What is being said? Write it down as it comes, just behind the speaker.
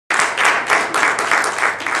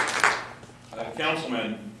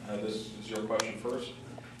Councilman, this is your question first.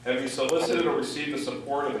 Have you solicited or received the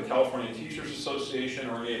support of the California Teachers Association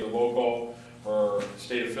or any of the local or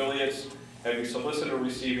state affiliates? Have you solicited or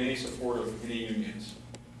received any support of any unions?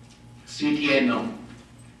 CTA, no.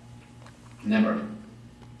 Never.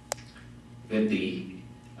 With the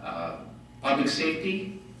public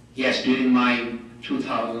safety, yes, during my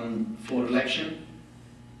 2004 election,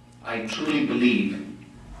 I truly believe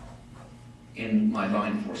in my law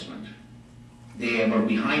enforcement. They were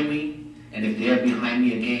behind me, and if they are behind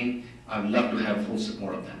me again, I would love to have full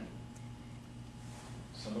support of them.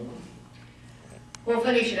 Well,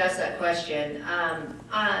 funny you should ask that question.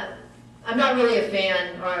 I'm not really a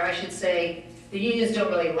fan, or I should say, the unions don't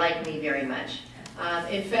really like me very much.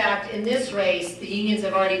 In fact, in this race, the unions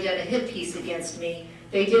have already done a hit piece against me.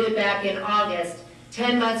 They did it back in August,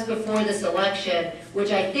 10 months before this election,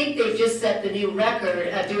 which I think they've just set the new record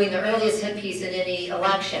of doing the earliest hit piece in any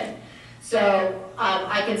election. So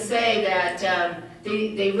I can say that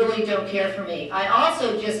they really don't care for me. I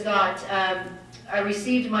also just got, I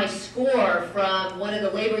received my score from one of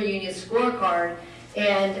the labor union scorecard,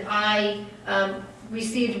 and I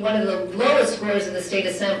received one of the lowest scores in the state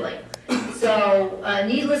assembly. So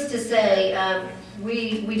needless to say,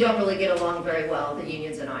 we don't really get along very well, the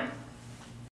unions and I.